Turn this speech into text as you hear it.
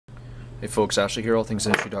Hey folks, Ashley here,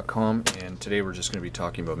 allthingsdentistry.com, and today we're just going to be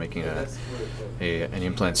talking about making an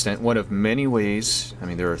implant stent. One of many ways. I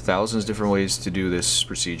mean, there are thousands of different ways to do this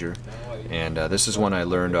procedure, and this is one I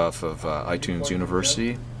learned off of iTunes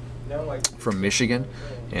University from Michigan,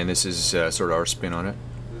 and this is sort of our spin on it.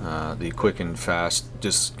 The quick and fast,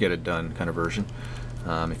 just get it done kind of version.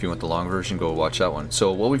 If you want the long version, go watch that one.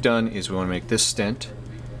 So what we've done is we want to make this stent.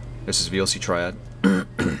 This is VLC Triad,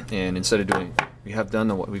 and instead of doing,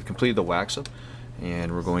 we've completed the wax up,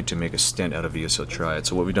 and we're going to make a stent out of VLC Triad.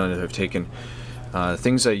 So what we've done is I've taken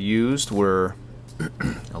things I used were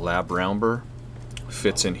a lab round burr,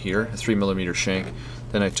 fits in here, a 3mm shank.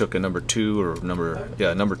 Then I took a number 2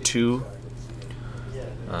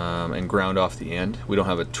 and ground off the end. We don't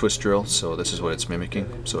have a twist drill, so this is what it's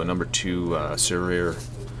mimicking. So a number 2 Surveyor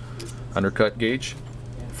undercut gauge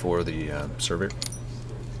for the Surveyor.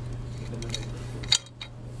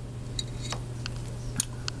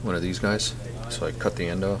 One of these guys, so I cut the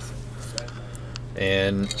end off.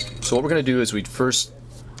 And so what we're going to do is we'd first,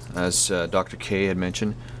 as Dr. K had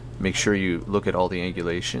mentioned, make sure you look at all the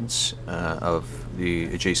angulations of the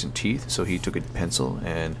adjacent teeth. So he took a pencil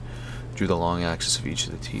and drew the long axis of each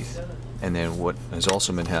of the teeth. And then what has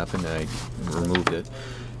also been happening, and I removed it,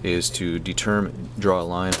 is to draw a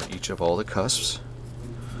line on each of all the cusps,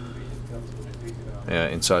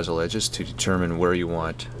 incisal edges, to determine where you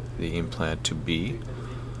want the implant to be.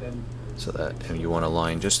 So that, and you want to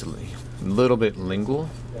line just a little bit lingual.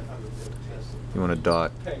 You want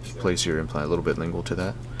to place your implant a little bit lingual to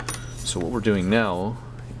that. So what we're doing now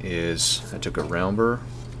is I took a round burr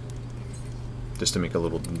just to make a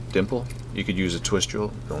little dimple. You could use a twist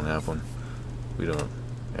drill. Don't have one. We don't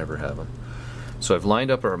ever have them. So I've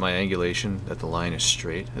lined up my angulation that the line is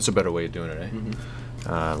straight. That's a better way of doing it, eh?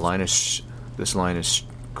 Mm-hmm. This line is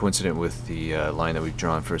coincident with the line that we've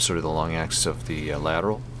drawn for sort of the long axis of the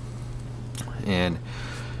lateral. And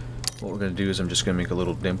what we're going to do is I'm just going to make a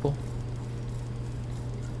little dimple.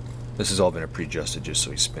 This has all been pre-adjusted just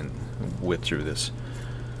so we spin width through this.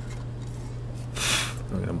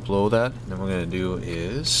 I'm going to blow that, and then what we're going to do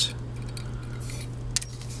is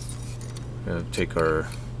we're going to take our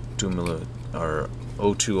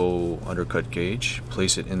 020 undercut gauge,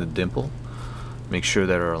 place it in the dimple, make sure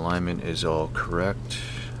that our alignment is all correct,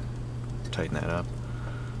 tighten that up.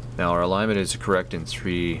 Now our alignment is correct in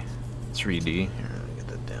 3D. Here, let me get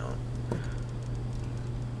that down.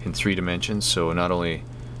 In 3 dimensions, so not only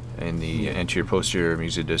in the anterior, posterior,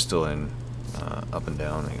 mesodistal, and up and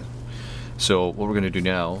down. So what we're going to do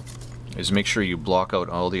now is make sure you block out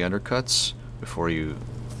all the undercuts before you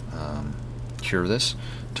cure this.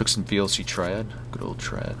 Took some VLC Triad, good old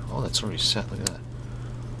Triad. Oh, that's already set. Look at that.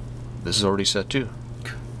 This is already set too.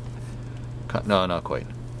 No, not quite.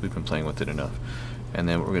 We've been playing with it enough. And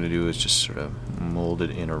then what we're going to do is just sort of mold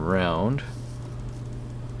it in around.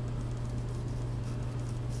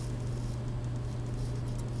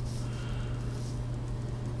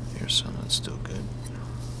 Here's some that's still good.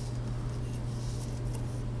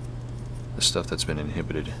 The stuff that's been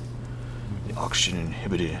inhibited. The oxygen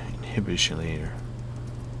inhibition layer.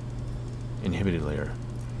 Inhibited layer.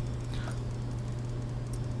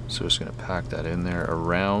 So we're just going to pack that in there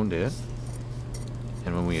around it.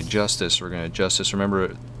 And when we adjust this, we're going to adjust this.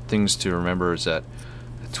 Remember, things to remember is that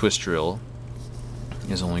a twist drill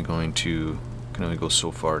is only can only go so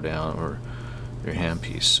far down, or your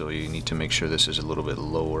handpiece. So you need to make sure this is a little bit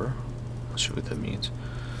lower. I'll show you what that means.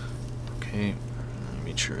 Okay,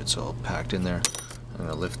 make sure it's all packed in there. I'm going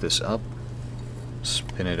to lift this up,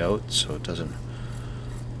 spin it out so it doesn't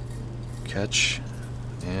catch,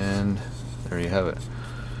 and there you have it.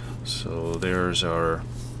 So there's our.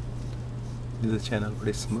 Is the channel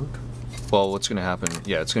pretty smooth? Well, what's going to happen?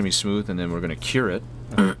 Yeah, it's going to be smooth, and then we're going to cure it.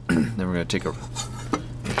 Then we're going to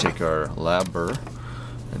take our lab burr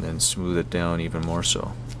and then smooth it down even more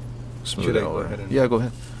so. Smooth it out. Yeah, go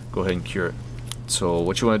ahead. Go ahead and cure it. So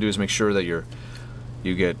what you want to do is make sure that you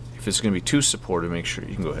get. If it's going to be too supported, make sure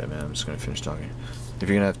you can go ahead, man. I'm just going to finish talking. If you're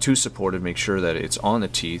going to have too supported, make sure that it's on the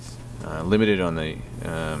teeth, limited on the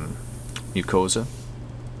mucosa.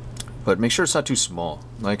 But make sure it's not too small.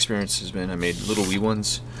 My experience has been I made little wee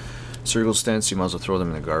ones. Surgical stents, you might as well throw them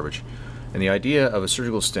in the garbage. And the idea of a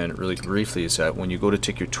surgical stent, really briefly, is that when you go to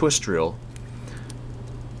take your twist drill,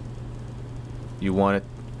 you want it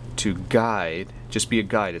to guide, just be a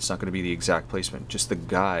guide. It's not going to be the exact placement, just the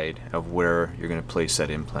guide of where you're going to place that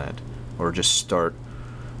implant. Or just start,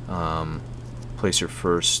 place your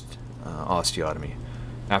first osteotomy.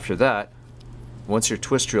 After that, once your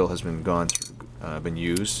twist drill has been been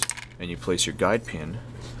used, and you place your guide pin,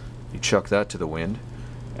 you chuck that to the wind,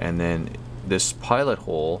 and then this pilot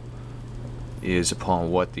hole is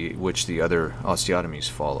upon which the other osteotomies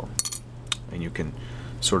follow, and you can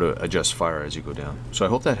sort of adjust fire as you go down. So I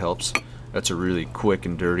hope that helps. That's a really quick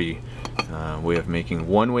and dirty way of making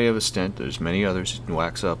one way of a stent. There's many others. You can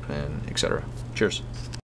wax up and etc. Cheers.